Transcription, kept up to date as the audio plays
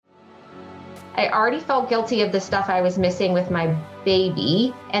I already felt guilty of the stuff I was missing with my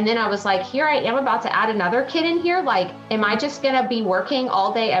baby. And then I was like, here I am about to add another kid in here. Like, am I just going to be working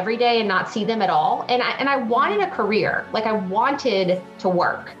all day, every day and not see them at all? And I wanted a career. Like, I wanted to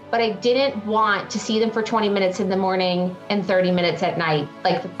work, but I didn't want to see them for 20 minutes in the morning and 30 minutes at night,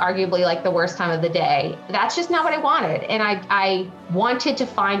 like arguably like the worst time of the day. That's just not what I wanted. And I wanted to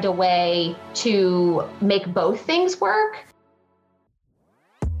find a way to make both things work.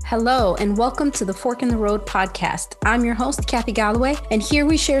 Hello, and welcome to the Fork in the Road podcast. I'm your host, Kathy Galloway, and here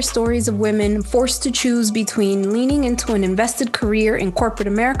we share stories of women forced to choose between leaning into an invested career in corporate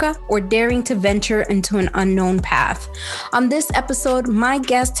America or daring to venture into an unknown path. On this episode, my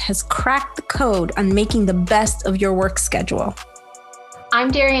guest has cracked the code on making the best of your work schedule.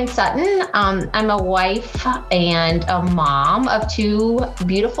 I'm Darian Sutton. I'm a wife and a mom of two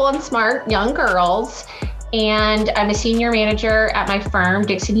beautiful and smart young girls. And I'm a senior manager at my firm,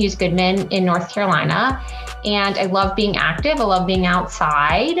 Dixon Hughes Goodman in North Carolina. And I love being active. I love being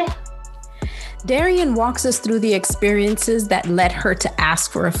outside. Darian walks us through the experiences that led her to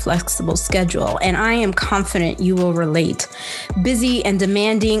ask for a flexible schedule, and I am confident you will relate. Busy and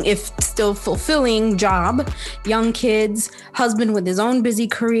demanding, if still fulfilling, job, young kids, husband with his own busy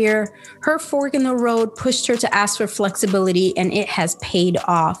career. Her fork in the road pushed her to ask for flexibility, and it has paid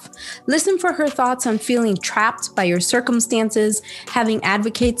off. Listen for her thoughts on feeling trapped by your circumstances, having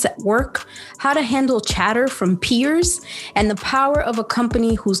advocates at work, how to handle chatter from peers, and the power of a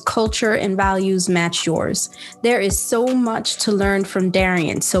company whose culture and values match yours. There is so much to learn from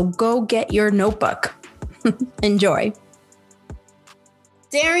Darian, so go get your notebook. Enjoy.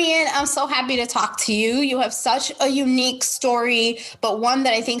 Darian, I'm so happy to talk to you. You have such a unique story, but one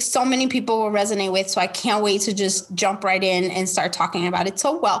that I think so many people will resonate with, so I can't wait to just jump right in and start talking about it.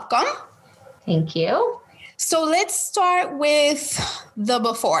 So welcome. Thank you. So let's start with the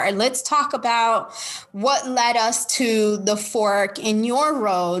before. Let's talk about what led us to the fork in your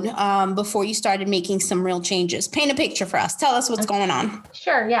road before you started making some real changes. Paint a picture for us. Tell us what's going on.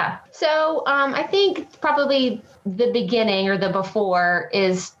 Sure, yeah. So I think probably the beginning or the before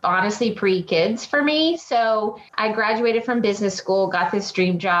is honestly pre-kids for me. So I graduated from business school, got this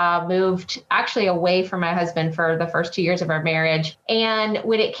dream job, moved actually away from my husband for the first 2 years of our marriage. And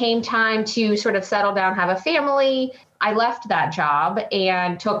when it came time to sort of settle down, have a family, I left that job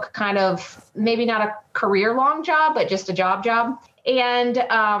and took kind of maybe not a career-long job, but just a job. And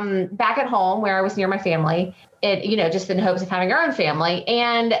back at home where I was near my family, just in hopes of having our own family.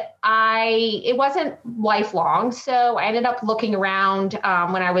 And it wasn't lifelong. So I ended up looking around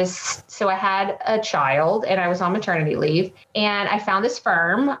so I had a child and I was on maternity leave, and I found this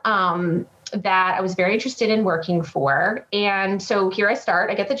firm that I was very interested in working for. And so here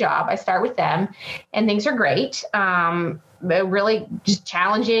I get the job, I start with them, and things are great. Really just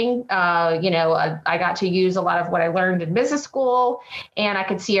challenging. I got to use a lot of what I learned in business school, and I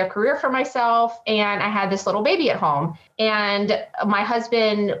could see a career for myself. And I had this little baby at home, and my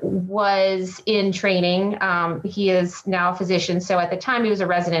husband was in training. He is now a physician. So at the time he was a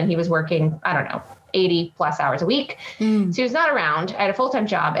resident, he was working, 80 plus hours a week. So he was not around. I had a full-time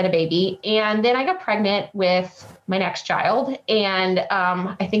job and a baby. And then I got pregnant with my next child. And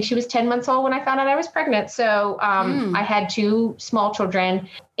I think she was 10 months old when I found out I was pregnant. So I had two small children.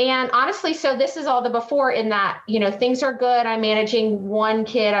 And honestly, so this is all the before in that, things are good. I'm managing one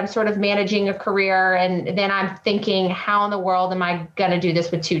kid. I'm sort of managing a career. And then I'm thinking, how in the world am I going to do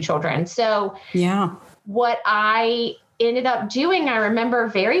this with two children? So yeah, what I ended up doing, I remember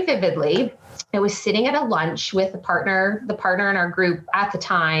very vividly. I was sitting at a lunch with the partner in our group at the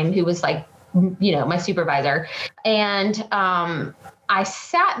time, who was like, my supervisor. And I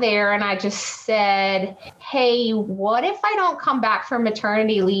sat there and I just said, hey, what if I don't come back from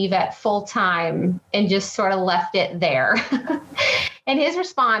maternity leave at full time, and just sort of left it there? And his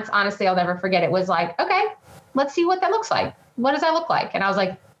response, honestly, I'll never forget it, was like, okay, let's see what that looks like. What does that look like? And I was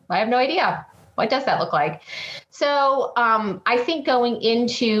like, I have no idea. What does that look like? So I think going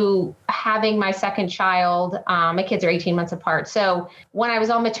into having my second child, my kids are 18 months apart. So when I was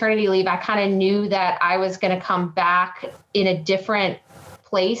on maternity leave, I kind of knew that I was going to come back in a different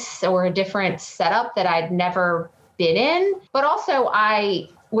place or a different setup that I'd never been in. But also I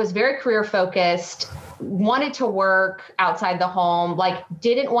was very career focused, wanted to work outside the home,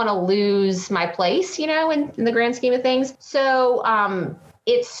 didn't want to lose my place, in the grand scheme of things. So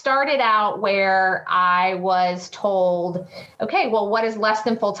it started out where I was told, okay, well, what does less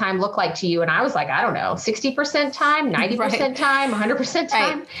than full time look like to you? And I was like, I don't know, 60% time, 90% time, 100%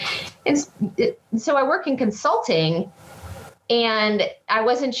 time. Right. And so I work in consulting, and I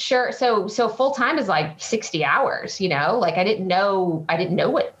wasn't sure. So full time is like 60 hours, I didn't know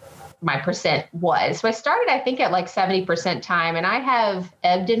what my percent was. So I started, I think, at like 70% time, and I have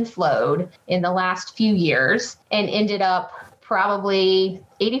ebbed and flowed in the last few years and ended up probably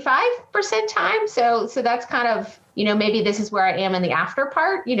 85% time. So that's kind of, maybe this is where I am in the after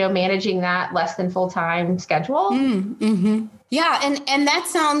part, managing that less than full-time schedule. Mm-hmm. Yeah. And that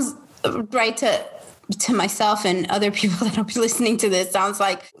sounds right to myself and other people that will be listening to this. Sounds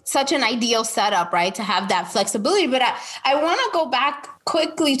like such an ideal setup, right? To have that flexibility. But I want to go back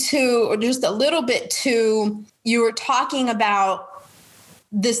quickly or just a little bit to, you were talking about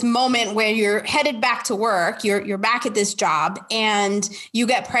this moment where you're headed back to work, you're back at this job, and you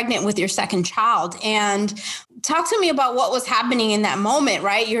get pregnant with your second child. And talk to me about what was happening in that moment,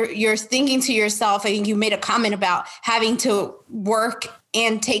 right? You're thinking to yourself, I think you made a comment about having to work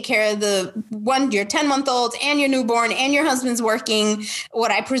and take care of your 10-month-old and your newborn, and your husband's working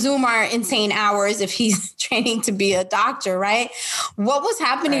what I presume are insane hours if he's training to be a doctor, right? What was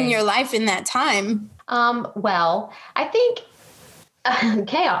happening in your life in that time? Well, I think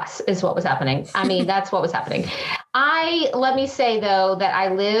chaos is what was happening. I mean, that's what was happening. Let me say though, that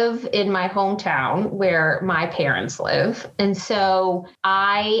I live in my hometown where my parents live. And so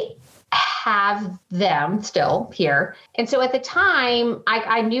I have them still here. And so at the time,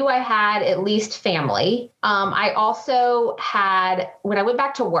 I knew I had at least family. I also had, when I went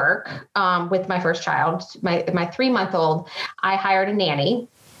back to work with my first child, my 3-month-old, I hired a nanny.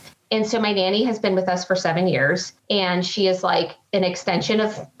 And so my nanny has been with us for 7 years, and she is like an extension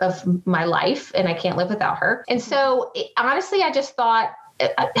of my life, and I can't live without her. And so honestly, I just thought,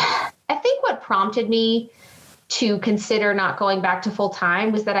 I think what prompted me to consider not going back to full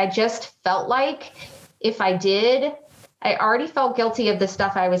time was that I just felt like if I did, I already felt guilty of the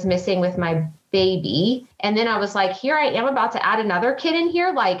stuff I was missing with my baby. And then I was like, here I am about to add another kid in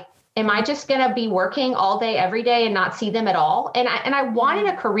here. Like, am I just going to be working all day, every day and not see them at all? And I wanted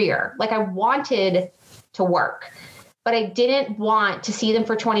a career. Like I wanted to work, but I didn't want to see them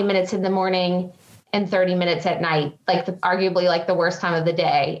for 20 minutes in the morning and 30 minutes at night, like arguably like the worst time of the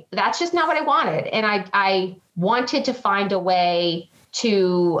day. That's just not what I wanted. And I wanted to find a way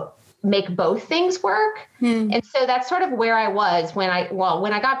to make both things work. And so that's sort of where I was when I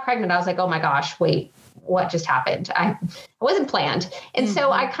got pregnant. I was like, oh my gosh, wait, what just happened? I wasn't planned. And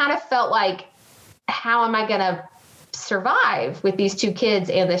so I kind of felt like, how am I going to survive with these 2 kids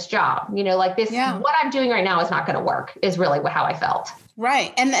and this job? Like this, what I'm doing right now is not going to work, is really how I felt.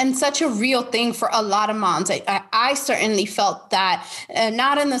 Right. And such a real thing for a lot of moms. I certainly felt that,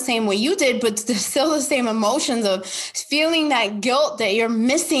 not in the same way you did, but still the same emotions of feeling that guilt that you're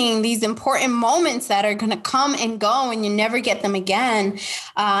missing these important moments that are going to come and go and you never get them again.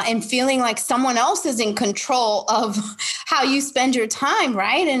 And feeling like someone else is in control of how you spend your time.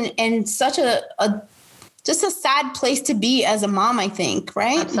 Right. And such just a sad place to be as a mom, I think.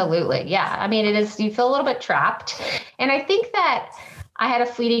 Right. Absolutely. Yeah. I mean, it is, you feel a little bit trapped. And I think that I had a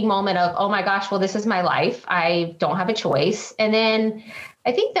fleeting moment of, oh my gosh, well, this is my life. I don't have a choice. And then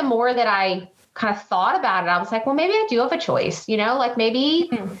I think the more that I kind of thought about it, I was like, well, maybe I do have a choice, like maybe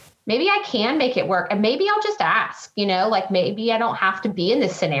I can make it work, and maybe I'll just ask, like maybe I don't have to be in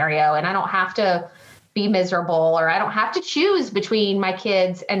this scenario, and I don't have to be miserable, or I don't have to choose between my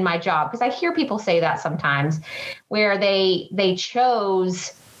kids and my job. Because I hear people say that sometimes, where they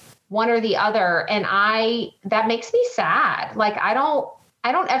chose one or the other. And that makes me sad. Like, I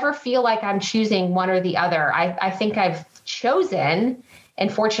don't ever feel like I'm choosing one or the other. I think I've chosen,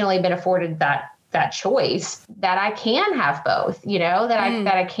 and fortunately been afforded that choice, that I can have both,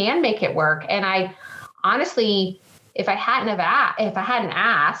 that I can make it work. And I honestly, if I hadn't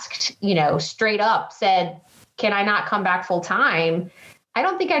asked, straight up said, can I not come back full time? I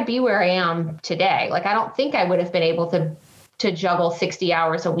don't think I'd be where I am today. Like, I don't think I would have been able to juggle 60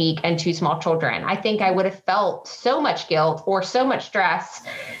 hours a week and 2 small children. I think I would have felt so much guilt or so much stress.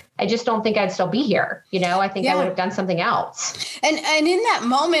 I just don't think I'd still be here. I think I would have done something else. And in that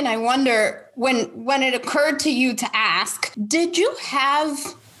moment, I wonder, when it occurred to you to ask, did you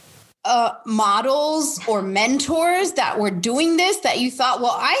have models or mentors that were doing this that you thought,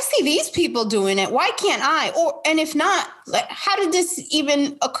 well, I see these people doing it, why can't I? And if not, like, how did this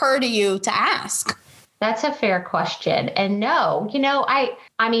even occur to you to ask? That's a fair question. And no,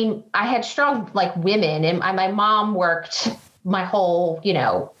 I mean, I had strong women, and my mom worked my whole,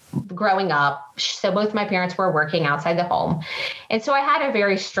 growing up. So both my parents were working outside the home. And so I had a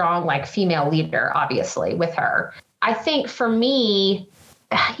very strong female leader, obviously, with her. I think for me,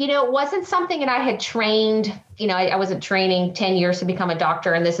 it wasn't something that I had trained, I wasn't training 10 years to become a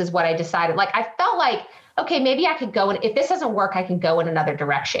doctor, and this is what I decided. Like, I felt like, okay, maybe I could go, and if this doesn't work, I can go in another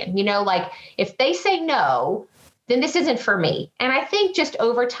direction. If they say no, then this isn't for me. And I think just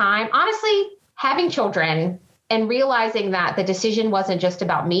over time, honestly, having children and realizing that the decision wasn't just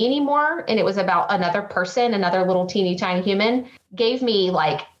about me anymore, and it was about another person, another little teeny tiny human, gave me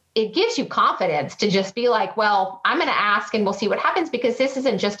like, it gives you confidence to just be like, well, I'm going to ask and we'll see what happens, because this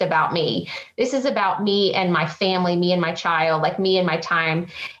isn't just about me. This is about me and my family, me and my child, like me and my time.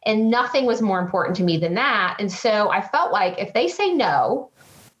 And nothing was more important to me than that. And so I felt like if they say no,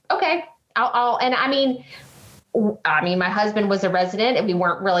 okay, and I mean, my husband was a resident and we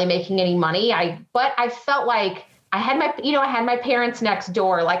weren't really making any money. But I felt like I had my parents next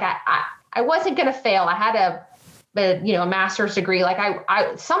door. Like I wasn't going to fail. I had a master's degree. Like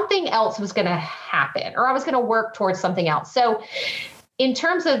something else was going to happen, or I was going to work towards something else. So in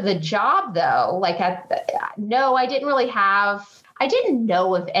terms of the job though, like I didn't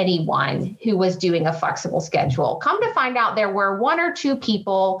know of anyone who was doing a flexible schedule. Come to find out, there were one or two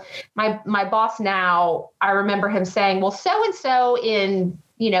people. My boss now, I remember him saying, well, so-and-so in,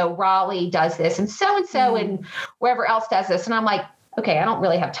 Raleigh does this, and so-and-so in wherever else does this. And I'm like, okay, I don't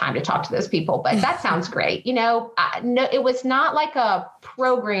really have time to talk to those people, but that sounds great. No, it was not like a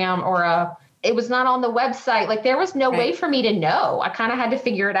program it was not on the website. Like there was no way for me to know. I kind of had to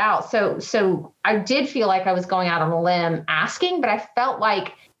figure it out. So I did feel like I was going out on a limb asking, but I felt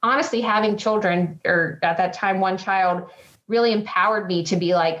like honestly having children, or at that time, one child, really empowered me to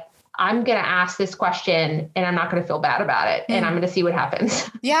be like, I'm going to ask this question and I'm not going to feel bad about it. And I'm going to see what happens.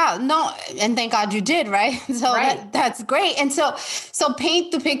 Yeah, no. And thank God you did. Right. So that's great. And so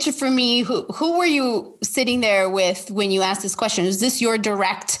paint the picture for me. Who were you sitting there with when you asked this question? Is this your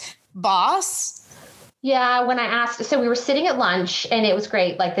direct boss? Yeah. When I asked, so we were sitting at lunch and it was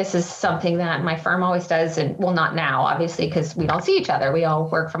great. Like this is something that my firm always does. And well, not now, obviously, because we don't see each other. We all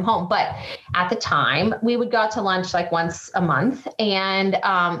work from home. But at the time we would go out to lunch like once a month. And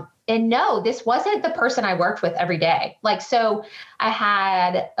no, this wasn't the person I worked with every day. Like, so I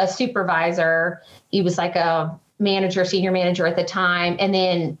had a supervisor. He was like a manager, senior manager at the time. And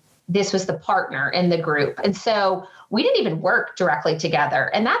then this was the partner in the group. And so we didn't even work directly together.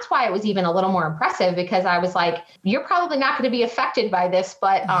 And that's why it was even a little more impressive, because I was like, you're probably not going to be affected by this,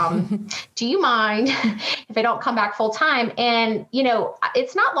 but do you mind if I don't come back full time? And,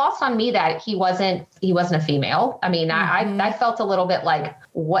 it's not lost on me that he wasn't a female. I mean, I felt a little bit like,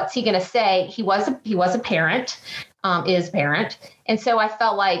 what's he going to say? He was a parent, is parent. And so I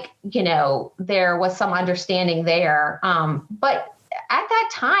felt like, there was some understanding there. But at that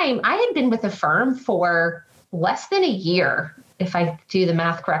time I had been with the firm for less than a year, if I do the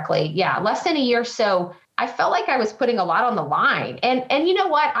math correctly. Yeah, less than a year. So I felt like I was putting a lot on the line. And you know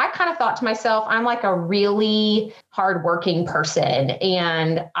what? I kind of thought to myself, I'm like a really hardworking person.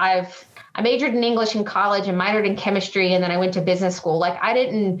 And I majored in English in college and minored in chemistry. And then I went to business school. Like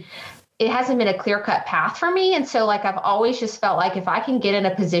it hasn't been a clear-cut path for me. And so like, I've always just felt like if I can get in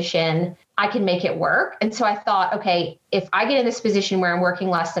a position, I can make it work. And so I thought, okay, if I get in this position where I'm working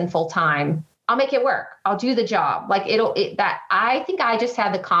less than full time, I'll make it work. I'll do the job. Like I think I just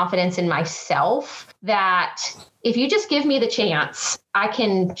had the confidence in myself that if you just give me the chance, I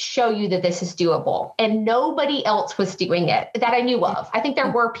can show you that this is doable. And nobody else was doing it that I knew of. I think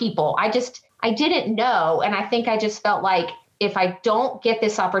there were people. I didn't know. And I think I just felt like, if I don't get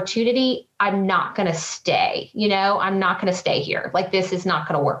this opportunity, I'm not going to stay, I'm not going to stay here. Like, this is not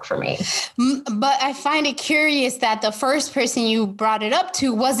going to work for me. But I find it curious that the first person you brought it up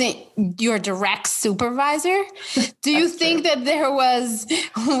to wasn't your direct supervisor. Do you think that there was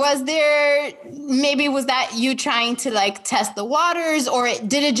that you trying to like test the waters, or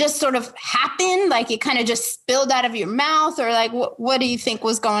did it just sort of happen? Like it kind of just spilled out of your mouth, or like, what do you think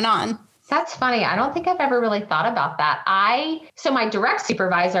was going on? That's funny. I don't think I've ever really thought about that. So my direct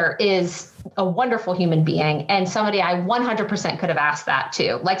supervisor is a wonderful human being and somebody I 100% could have asked that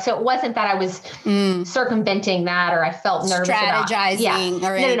too. Like, so it wasn't that I was circumventing that or I felt nervous strategizing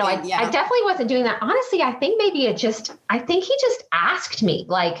about. No. I definitely wasn't doing that. Honestly, I think maybe he just asked me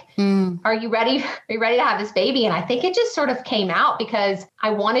like, are you ready? Are you ready to have this baby? And I think it just sort of came out because I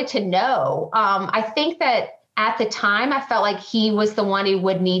wanted to know. I think that at the time, I felt like he was the one who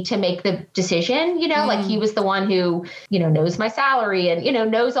would need to make the decision, like he was the one who, knows my salary and,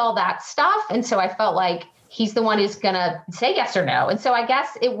 knows all that stuff. And so I felt like he's the one who's going to say yes or no. And so I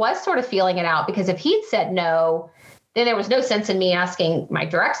guess it was sort of feeling it out, because if he'd said no, then there was no sense in me asking my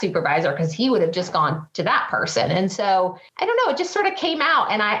direct supervisor, because he would have just gone to that person. And so I don't know, it just sort of came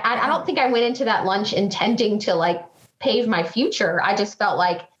out. And I don't think I went into that lunch intending to like pave my future. I just felt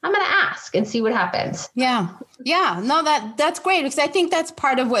like I'm going to ask and see what happens. Yeah. Yeah. No, that's great, because I think that's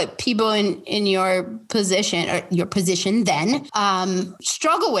part of what people in your position, or your position then,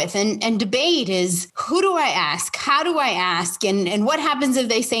 struggle with and debate is, who do I ask? How do I ask? And what happens if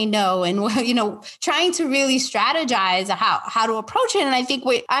they say no? And, trying to really strategize how to approach it. And I think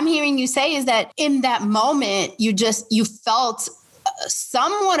what I'm hearing you say is that in that moment, you felt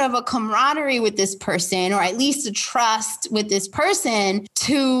somewhat of a camaraderie with this person, or at least a trust with this person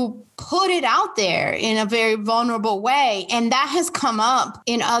to put it out there in a very vulnerable way. And that has come up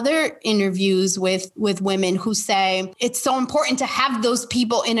in other interviews with women who say it's so important to have those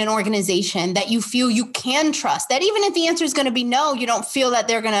people in an organization that you feel you can trust, that even if the answer is going to be no, you don't feel that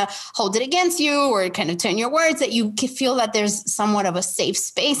they're going to hold it against you or kind of turn your words, that you feel that there's somewhat of a safe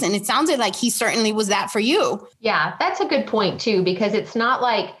space. And it sounded like he certainly was that for you. Yeah, that's a good point too, because it's not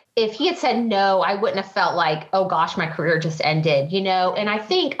like, if he had said no, I wouldn't have felt like, oh gosh, my career just ended, And I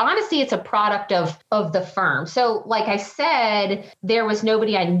think honestly, it's a product of the firm. So like I said, there was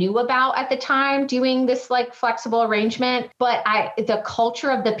nobody I knew about at the time doing this like flexible arrangement, but the culture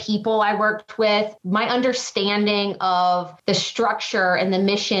of the people I worked with, my understanding of the structure and the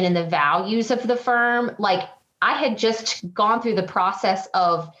mission and the values of the firm, like I had just gone through the process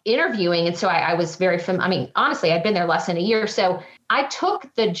of interviewing. And so I was very honestly, I'd been there less than a year. So I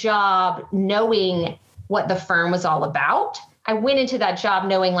took the job knowing what the firm was all about. I went into that job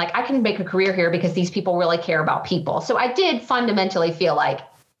knowing like I can make a career here because these people really care about people. So I did fundamentally feel like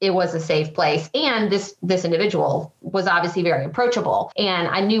it was a safe place. And this individual was obviously very approachable and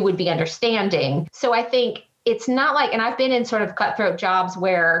I knew would be understanding. So I think it's not like, and I've been in sort of cutthroat jobs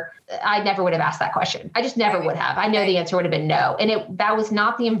where I never would have asked that question. I just never would have. I know the answer would have been no. And that was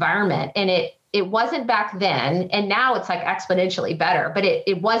not the environment. And it wasn't back then. And now it's like exponentially better, but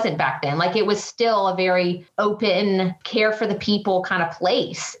it wasn't back then. Like it was still a very open, care for the people kind of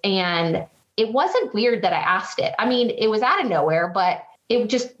place. And it wasn't weird that I asked it. I mean, it was out of nowhere, but it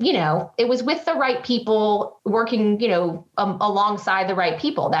just, it was with the right people working, alongside the right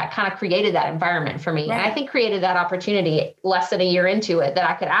people that kind of created that environment for me. Right. And I think created that opportunity less than a year into it that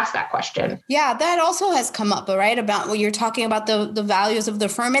I could ask that question. Yeah, that also has come up, right? About what you're talking about, the values of the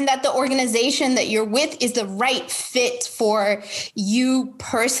firm and that the organization that you're with is the right fit for you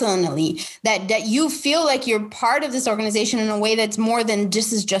personally, that you feel like you're part of this organization in a way that's more than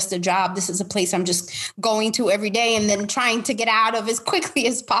this is just a job. This is a place I'm just going to every day and then trying to get out of as quickly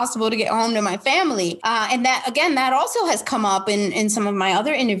as possible to get home to my family. And that, again, that also has come up in some of my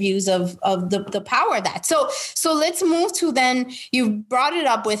other interviews of the power of that. So let's move to then you brought it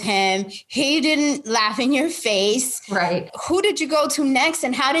up with him. He didn't laugh in your face. Right. Who did you go to next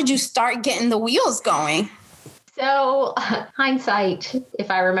and how did you start getting the wheels going? So hindsight, if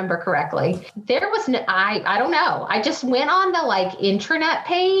I remember correctly, there was I don't know. I just went on the like intranet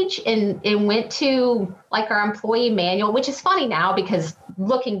page and went to like our employee manual, which is funny now because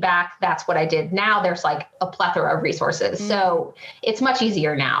looking back, that's what I did. Now there's like a plethora of resources. Mm-hmm. So it's much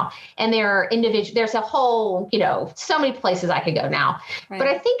easier now. And there's a whole, so many places I could go now. Right. But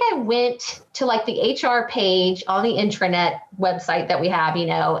I think I went to like the HR page on the intranet website that we have,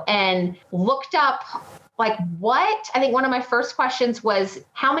 and looked up like what? I think one of my first questions was,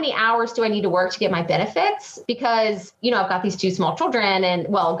 how many hours do I need to work to get my benefits? Because, I've got these 2 small children and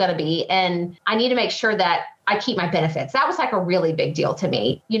and I need to make sure that I keep my benefits. That was like a really big deal to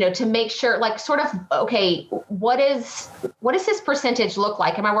me, to make sure like sort of, okay, what does this percentage look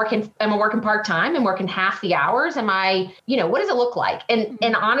like? Am I working part-time and working half the hours? Am I, what does it look like?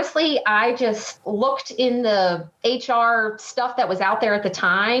 And honestly, I just looked in the HR stuff that was out there at the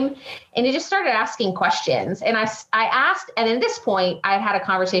time and it just started asking questions. And I asked, and at this point I had a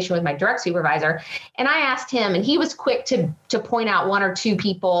conversation with my direct supervisor and I asked him and he was quick to point out 1 or 2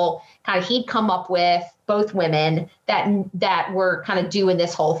 people kind of he'd come up with, both women that were kind of doing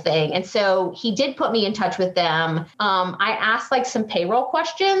this whole thing. And so he did put me in touch with them. I asked like some payroll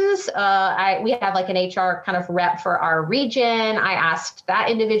questions. We have like an HR kind of rep for our region. I asked that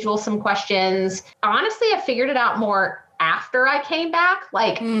individual some questions. Honestly, I figured it out more after I came back,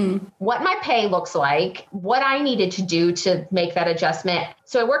 like what my pay looks like, what I needed to do to make that adjustment.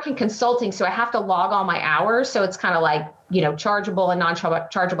 So I work in consulting, so I have to log all my hours. So it's kind of like, chargeable and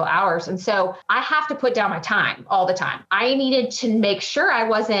non-chargeable hours. And so I have to put down my time all the time. I needed to make sure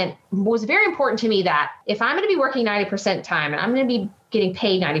was very important to me that if I'm going to be working 90% time and I'm going to be getting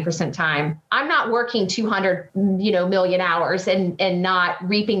paid 90% time. I'm not working 200, million hours and not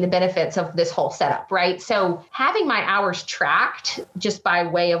reaping the benefits of this whole setup, right? So having my hours tracked just by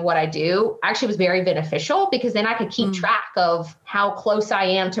way of what I do actually was very beneficial, because then I could keep track of how close I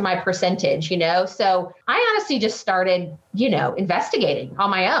am to my percentage, So I honestly just started, investigating on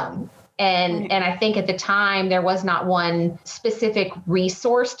my own. And I think at the time there was not one specific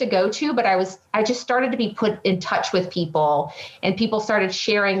resource to go to, but I just started to be put in touch with people, and people started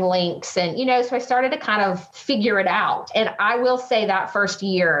sharing links, and, so I started to kind of figure it out. And I will say that first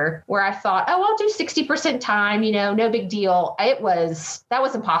year where I thought, oh, I'll do 60% time, no big deal. That was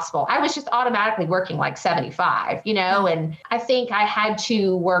impossible. I was just automatically working like 75, and I think I had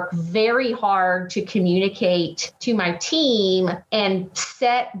to work very hard to communicate to my team and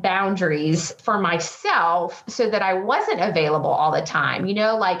set boundaries for myself so that I wasn't available all the time.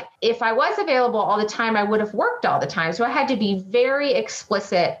 Like if I was available all the time, I would have worked all the time. So I had to be very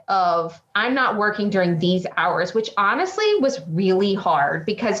explicit of, I'm not working during these hours, which honestly was really hard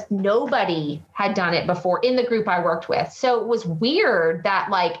because nobody had done it before in the group I worked with. So it was weird that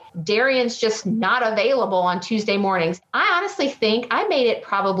like Darian's just not available on Tuesday mornings. I honestly think I made it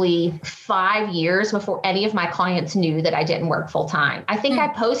probably 5 years before any of my clients knew that I didn't work full time. I think I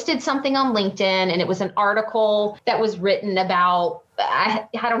posted something on LinkedIn, and it was an article that was written about, I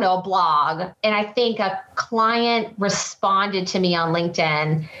don't know, a blog. And I think a client responded to me on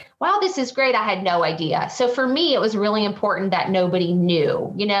LinkedIn, wow, this is great. I had no idea. So for me, it was really important that nobody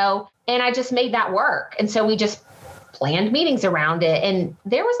knew, and I just made that work. And so we just planned meetings around it. And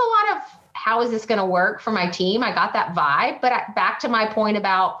there was a lot of, how is this going to work for my team? I got that vibe. But back to my point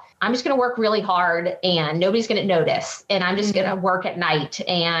about, I'm just going to work really hard and nobody's going to notice. And I'm just going to work at night,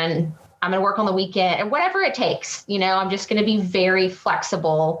 and I'm going to work on the weekend, and whatever it takes, I'm just going to be very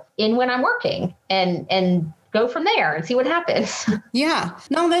flexible in when I'm working, and go from there and see what happens. Yeah,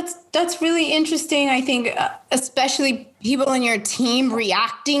 no, that's really interesting. I think especially people in your team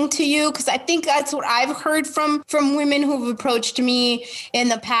reacting to you, because I think that's what I've heard from women who've approached me in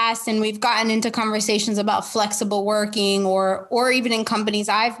the past, and we've gotten into conversations about flexible working, or even in companies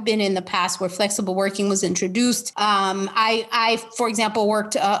I've been in the past where flexible working was introduced. I for example,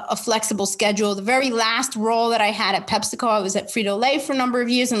 worked a flexible schedule. The very last role that I had at PepsiCo, I was at Frito-Lay for a number of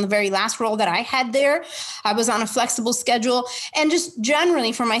years, and the very last role that I had there, I was on a flexible schedule. And just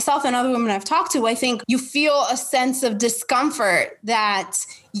generally for myself and other women I've talked to, I think you feel a sense of discomfort that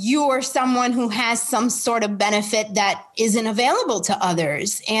you are someone who has some sort of benefit that isn't available to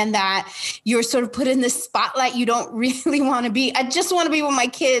others, and that you're sort of put in this spotlight you don't really want to be. I just want to be with my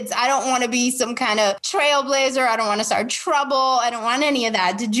kids. I don't want to be some kind of trailblazer. I don't want to start trouble. I don't want any of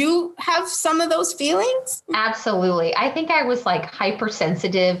that. Did you have some of those feelings? Absolutely. I think I was like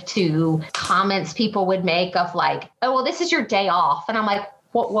hypersensitive to comments people would make of like, oh, well, this is your day off. And I'm like,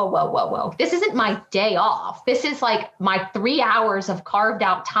 whoa. This isn't my day off. This is like my 3 hours of carved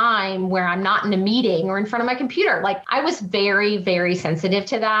out time where I'm not in a meeting or in front of my computer. Like I was very, very sensitive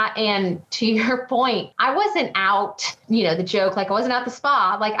to that. And to your point, I wasn't out, the joke, like I wasn't at the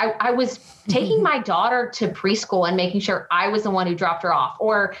spa. Like I was taking my daughter to preschool and making sure I was the one who dropped her off.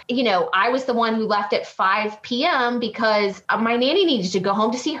 Or, I was the one who left at 5 p.m. because my nanny needed to go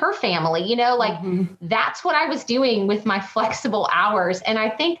home to see her family, that's what I was doing with my flexible hours. And I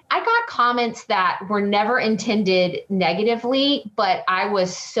think I got comments that were never intended negatively, but I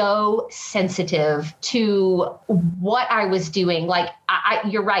was so sensitive to what I was doing. Like,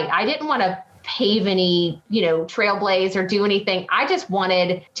 you're right. I didn't want to pave any, trailblaze or do anything. I just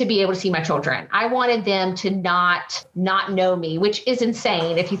wanted to be able to see my children. I wanted them to not know me, which is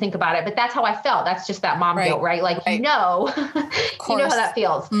insane if you think about it, but that's how I felt. That's just that mom guilt, right? Like, you know how that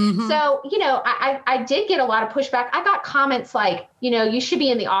feels. Mm-hmm. So, I did get a lot of pushback. I got comments like, you should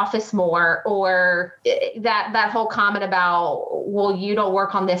be in the office more, or that whole comment about, well, you don't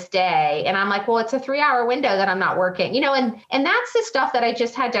work on this day. And I'm like, well, it's a 3-hour window that I'm not working, and that's the stuff that I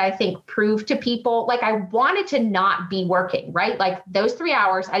just had to, I think, prove to people. Like I wanted to not be working, right? Like those 3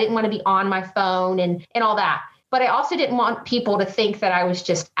 hours, I didn't want to be on my phone and all that. But I also didn't want people to think that I was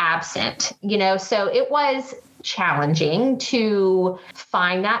just absent, so it was challenging to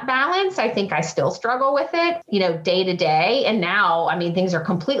find that balance. I think I still struggle with it, day to day. And now, things are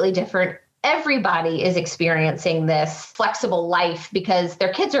completely different. Everybody is experiencing this flexible life because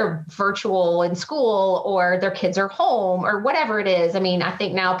their kids are virtual in school, or their kids are home, or whatever it is. I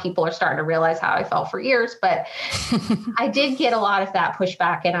think now people are starting to realize how I felt for years, but I did get a lot of that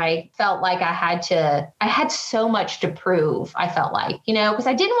pushback, and I felt like I had so much to prove. I felt like, because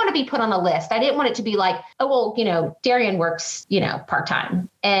I didn't want to be put on a list. I didn't want it to be like, oh, well, Darian works, part-time.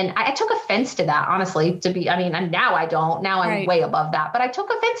 And I took offense to that, honestly, and now I don't, now I'm way above that, but I took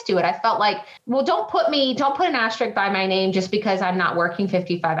offense to it. I felt like, well, don't put an asterisk by my name just because I'm not working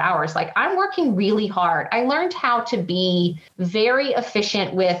 55 hours. Like, I'm working really hard. I learned how to be very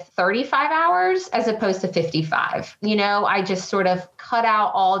efficient with 35 hours as opposed to 55. I just sort of cut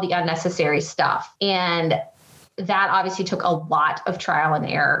out all the unnecessary stuff. And that obviously took a lot of trial and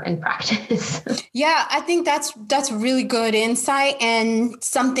error and practice. Yeah, I think that's really good insight and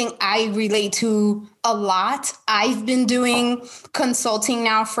something I relate to a lot. I've been doing consulting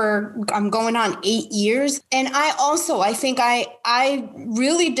now I'm going on 8 years. And I think I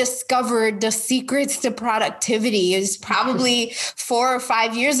really discovered the secrets to productivity is probably 4 or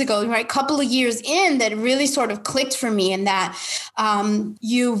 5 years ago, right? A couple of years in that really sort of clicked for me, and that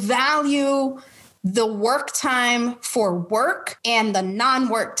you value the work time for work and the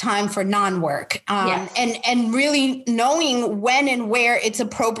non-work time for non-work. Yes. And really knowing when and where it's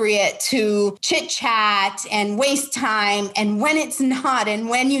appropriate to chit chat and waste time and when it's not, and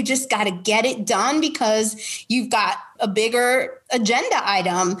when you just got to get it done because you've got a bigger agenda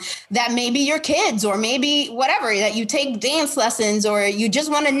item that maybe your kids or maybe whatever, that you take dance lessons or you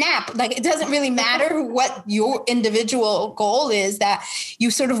just want to nap. Like, it doesn't really matter what your individual goal is, that you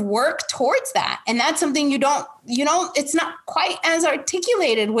sort of work towards that. And that's something it's not quite as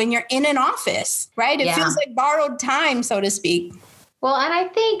articulated when you're in an office, right? It feels like borrowed time, so to speak. Well, and I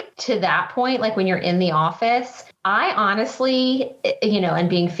think to that point, like when you're in the office, I honestly, and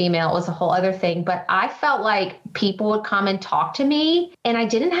being female was a whole other thing, but I felt like people would come and talk to me and I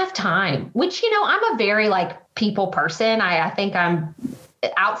didn't have time, which, I'm a very people person. I think I'm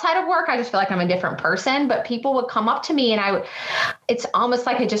outside of work. I just feel like I'm a different person, but people would come up to me and it's almost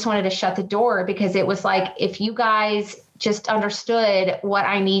like I just wanted to shut the door, because it was like, if you guys just understood what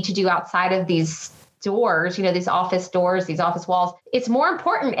I need to do outside of these doors, these office doors, these office walls, it's more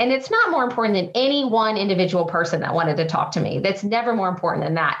important. And it's not more important than any one individual person that wanted to talk to me. That's never more important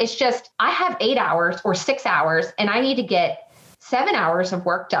than that. It's just, I have 8 hours or 6 hours and I need to get 7 hours of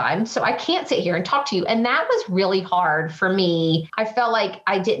work done. So I can't sit here and talk to you. And that was really hard for me. I felt like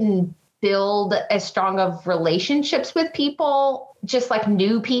I didn't build as strong of relationships with people, just like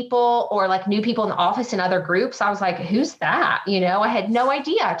new people or like new people in the office and other groups. I was like, who's that? I had no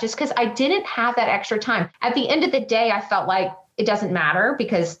idea, just because I didn't have that extra time. At the end of the day, I felt like it doesn't matter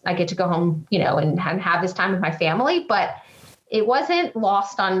because I get to go home, and have this time with my family. But it wasn't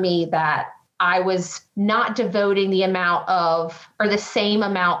lost on me that I was not devoting the same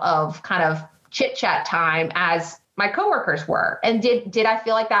amount of kind of chit chat time as my coworkers were. And did I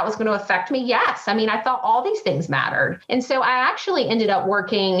feel like that was going to affect me? Yes. I thought all these things mattered. And so I actually ended up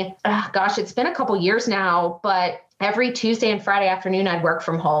working, it's been a couple years now, but every Tuesday and Friday afternoon, I'd work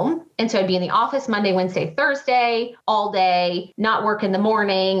from home. And so I'd be in the office Monday, Wednesday, Thursday, all day, not work in the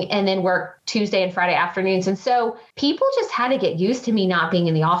morning, and then work Tuesday and Friday afternoons. And so people just had to get used to me not being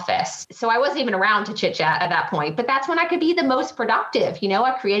in the office. So I wasn't even around to chit chat at that point, but that's when I could be the most productive.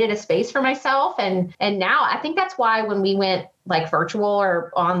 I created a space for myself. And now I think that's why when we went virtual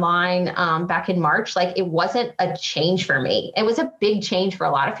or online back in March, it wasn't a change for me. It was a big change for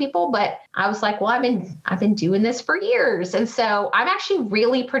a lot of people, but I was like, well, I've been doing this for years. And so I'm actually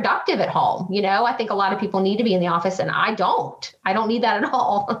really productive at home. I think a lot of people need to be in the office and I don't need that at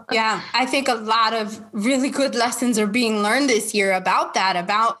all. Yeah. I think a lot of really good lessons are being learned this year about that,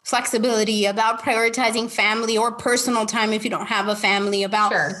 about flexibility, about prioritizing family or personal time if you don't have a family,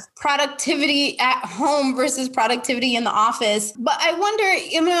 about productivity at home versus productivity in the office. But I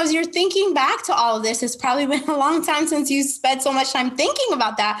wonder, as you're thinking back to all of this, it's probably been a long time since you spent so much time thinking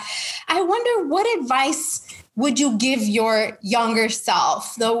about that. I wonder, what advice would you give your younger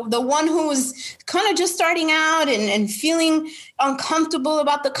self, the one who's kind of just starting out and feeling uncomfortable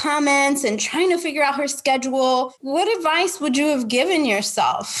about the comments and trying to figure out her schedule? What advice would you have given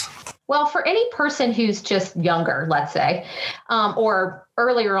yourself? Well, for any person who's just younger, let's say, or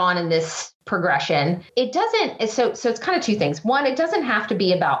earlier on in this progression, it doesn't. So it's kind of two things. One, it doesn't have to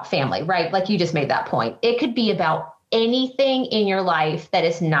be about family, right? Like you just made that point. It could be about anything in your life that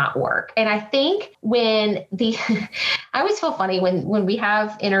is not work. And I think I always feel funny when we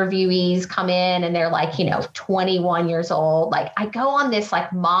have interviewees come in and they're 21 years old, I go on this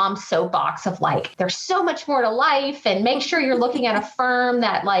mom soapbox of there's so much more to life, and make sure you're looking at a firm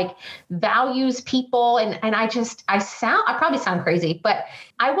that values people. And I probably sound crazy, but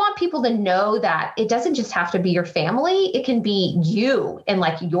I want people to know that it doesn't just have to be your family. It can be you and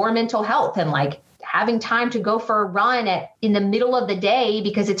your mental health and having time to go for a run in the middle of the day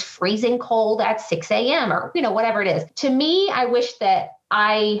because it's freezing cold at 6 a.m. or, whatever it is. To me, I wish that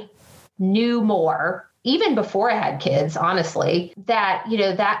I knew more even before I had kids, honestly, that,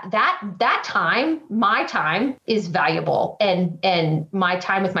 that time, my time is valuable, and my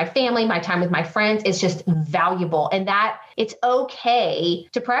time with my family, my time with my friends is just valuable. And that it's okay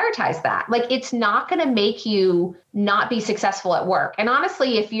to prioritize that. Like, it's not going to make you not be successful at work. And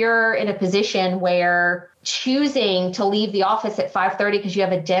honestly, if you're in a position where choosing to leave the office at 5:30 because you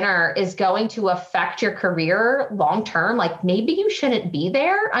have a dinner is going to affect your career long term, like maybe you shouldn't be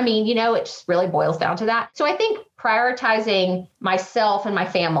there. I mean, it just really boils down to that. So I think prioritizing myself and my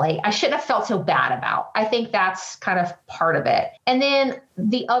family, I shouldn't have felt so bad about. I think that's kind of part of it. And then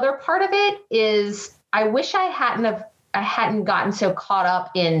the other part of it is I wish I hadn't gotten so caught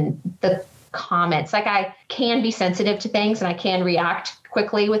up in the comments. Like, I can be sensitive to things and I can react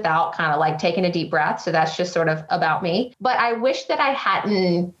quickly without kind of like taking a deep breath. So that's just sort of about me. But I wish that I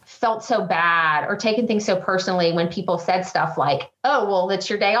hadn't felt so bad or taken things so personally when people said stuff like, oh, well, it's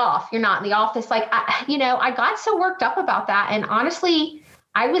your day off, you're not in the office. Like, I got so worked up about that. And honestly,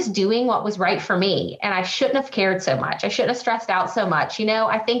 I was doing what was right for me, and I shouldn't have cared so much. I shouldn't have stressed out so much.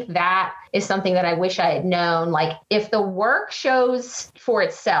 I think that is something that I wish I had known. Like, if the work shows for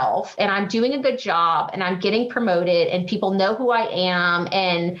itself and I'm doing a good job and I'm getting promoted and people know who I am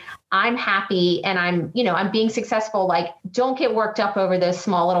and I'm happy and I'm being successful, like, don't get worked up over those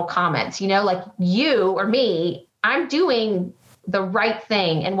small little comments, like you or me, I'm doing the right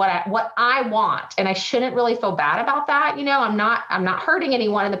thing and what I want. And I shouldn't really feel bad about that. I'm not hurting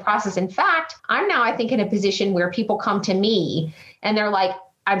anyone in the process. In fact, I'm now, I think, in a position where people come to me and they're like,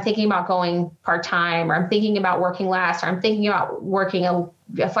 I'm thinking about going part-time, or I'm thinking about working less, or I'm thinking about working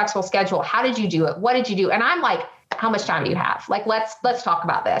a flexible schedule. How did you do it? What did you do? And I'm like, how much time do you have? Like, let's talk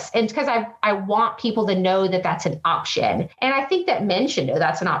about this. And because I want people to know that that's an option. And I think that men should know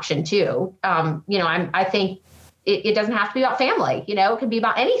that's an option too. I think it doesn't have to be about family, it can be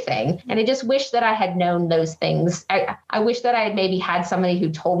about anything. And I just wish that I had known those things. I wish that I had maybe had somebody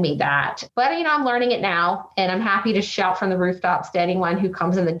who told me that, but I'm learning it now, and I'm happy to shout from the rooftops to anyone who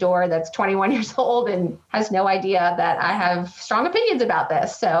comes in the door that's 21 years old and has no idea that I have strong opinions about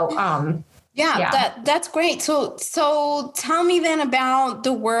this. So, Yeah. That's great. So tell me then about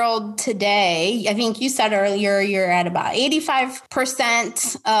the world today. I think you said earlier you're at about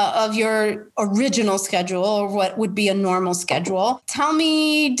 85% of your original schedule, or what would be a normal schedule. Tell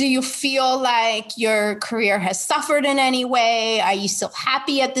me, do you feel like your career has suffered in any way? Are you still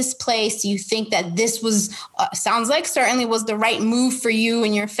happy at this place? Do you think that this was, sounds like certainly was the right move for you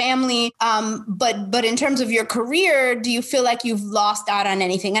and your family? But in terms of your career, do you feel like you've lost out on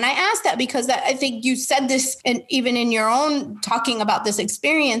anything? And I ask that because I think you said this, and even in your own talking about this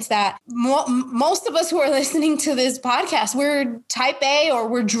experience, that most of us who are listening to this podcast, we're type A, or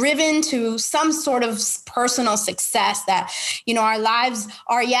we're driven to some sort of personal success, that, our lives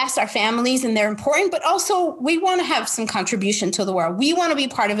are, yes, our families, and they're important, but also we want to have some contribution to the world. We want to be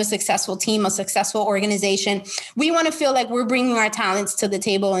part of a successful team, a successful organization. We want to feel like we're bringing our talents to the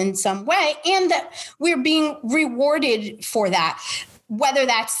table in some way, and that we're being rewarded for that, whether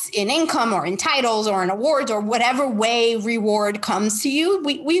that's in income or in titles or in awards or whatever way reward comes to you.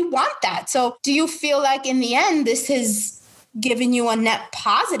 We want that. So do you feel like in the end, this has given you a net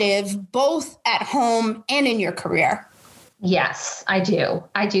positive, both at home and in your career? Yes, I do.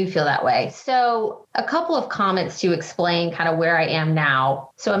 I do feel that way. So a couple of comments to explain kind of where I am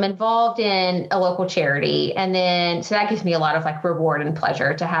now. So I'm involved in a local charity. And then, so that gives me a lot of like reward and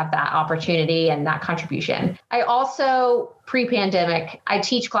pleasure to have that opportunity and that contribution. I also, pre-pandemic, I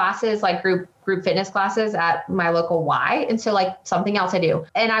teach classes, like group fitness classes at my local Y. And so like something else I do.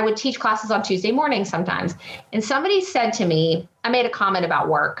 And I would teach classes on Tuesday mornings sometimes. And somebody said to me, I made a comment about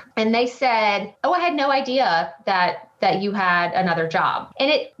work, and they said, oh, I had no idea that you had another job.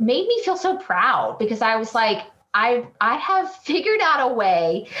 And it made me feel so proud, because I was like, I have figured out a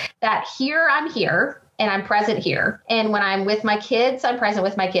way that I'm here and I'm present here. And when I'm with my kids, I'm present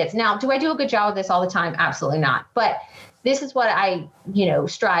with my kids. Now, do I do a good job of this all the time? Absolutely not. But this is what I,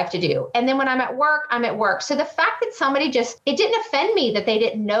 strive to do. And then when I'm at work, I'm at work. So the fact that somebody it didn't offend me that they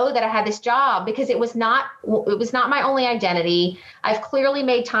didn't know that I had this job, because it was not my only identity. I've clearly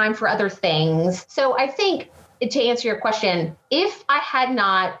made time for other things. So I think, to answer your question, if I had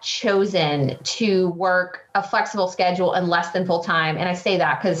not chosen to work a flexible schedule and less than full time, and I say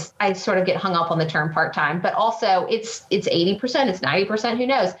that because I sort of get hung up on the term part-time, but also it's 80%, it's 90%, who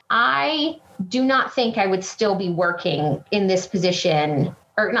knows? I do not think I would still be working in this position,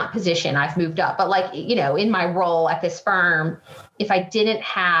 or not position, I've moved up, but like, in my role at this firm if I didn't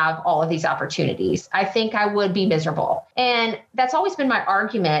have all of these opportunities. I think I would be miserable. And that's always been my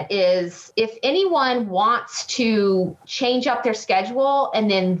argument is if anyone wants to change up their schedule and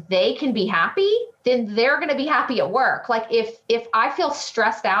then they can be happy, then they're going to be happy at work. Like if I feel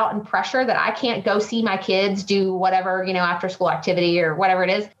stressed out and pressure that I can't go see my kids do whatever, after school activity or whatever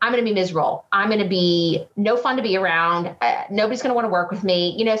it is, I'm going to be miserable. I'm going to be no fun to be around. Nobody's going to want to work with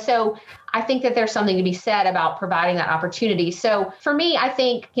me, so I think that there's something to be said about providing that opportunity. So for me, I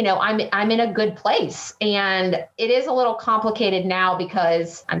think, I'm in a good place, and it is a little complicated now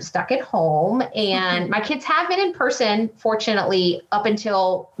because I'm stuck at home and my kids have been in person. Fortunately, up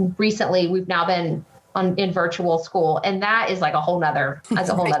until recently, we've now been in virtual school. And that is like a whole nother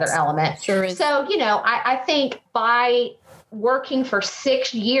element. Sure is. So, I think by working for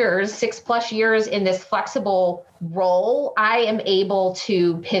 6+ years in this flexible role, I am able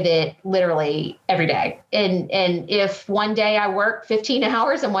to pivot literally every day. And if one day I work 15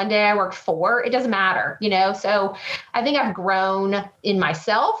 hours and one day I work 4, it doesn't matter, So I think I've grown in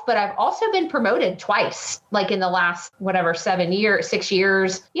myself, but I've also been promoted twice, like in the last, 6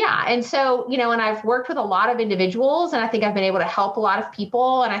 years. Yeah. And so, and I've worked with a lot of individuals, and I think I've been able to help a lot of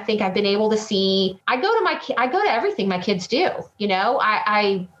people. And I think I've been able to see, I go to everything my kids do,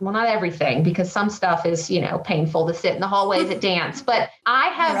 well, not everything, because some stuff is, painful to sit in the hallways at dance, but I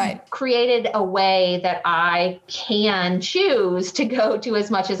have created a way that I can choose to go to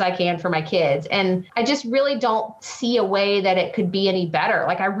as much as I can for my kids. And I just really don't see a way that it could be any better.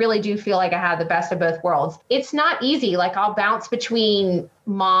 Like, I really do feel like I have the best of both worlds. It's not easy. Like, I'll bounce between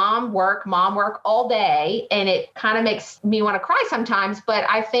mom work all day, and it kind of makes me want to cry sometimes. But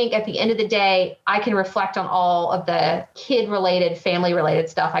I think at the end of the day, I can reflect on all of the kid-related, family-related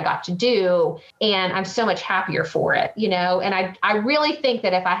stuff I got to do, and I'm so much happier for it, And I really think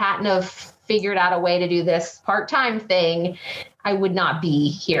that if I hadn't have figured out a way to do this part-time thing, I would not be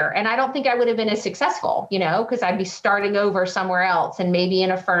here. And I don't think I would have been as successful, because I'd be starting over somewhere else and maybe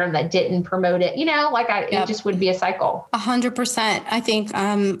in a firm that didn't promote it, it just would be a cycle. 100%. I think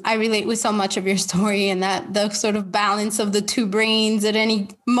I relate with so much of your story, and that the sort of balance of the two brains at any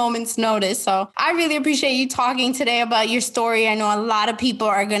moment's notice. So I really appreciate you talking today about your story. I know a lot of people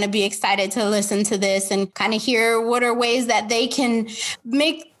are going to be excited to listen to this and kind of hear what are ways that they can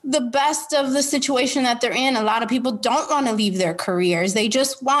make the best of the situation that they're in. A lot of people don't want to leave their careers. They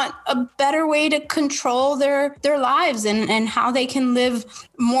just want a better way to control their lives and how they can live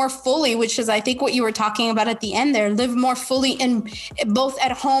more fully, which is, I think, what you were talking about at the end there, live more fully in both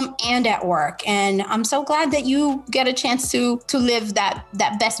at home and at work. And I'm so glad that you get a chance to live that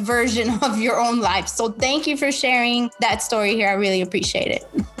best version of your own life. So thank you for sharing that story here. I really appreciate it.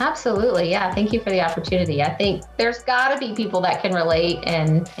 Absolutely. Yeah. Thank you for the opportunity. I think there's got to be people that can relate,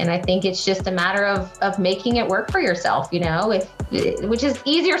 and I think it's just a matter of making it work for yourself, which is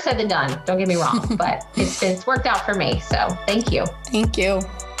easier said than done. Don't get me wrong, but it's worked out for me. So thank you. Thank you.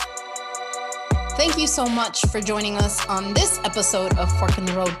 Thank you so much for joining us on this episode of Fork in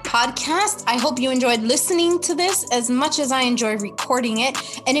the Road podcast. I hope you enjoyed listening to this as much as I enjoyed recording it.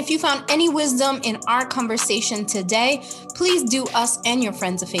 And if you found any wisdom in our conversation today, please do us and your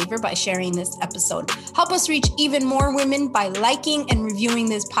friends a favor by sharing this episode. Help us reach even more women by liking and reviewing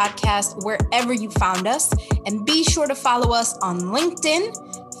this podcast wherever you found us. And be sure to follow us on LinkedIn,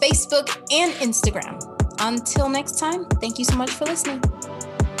 Facebook, and Instagram. Until next time, thank you so much for listening.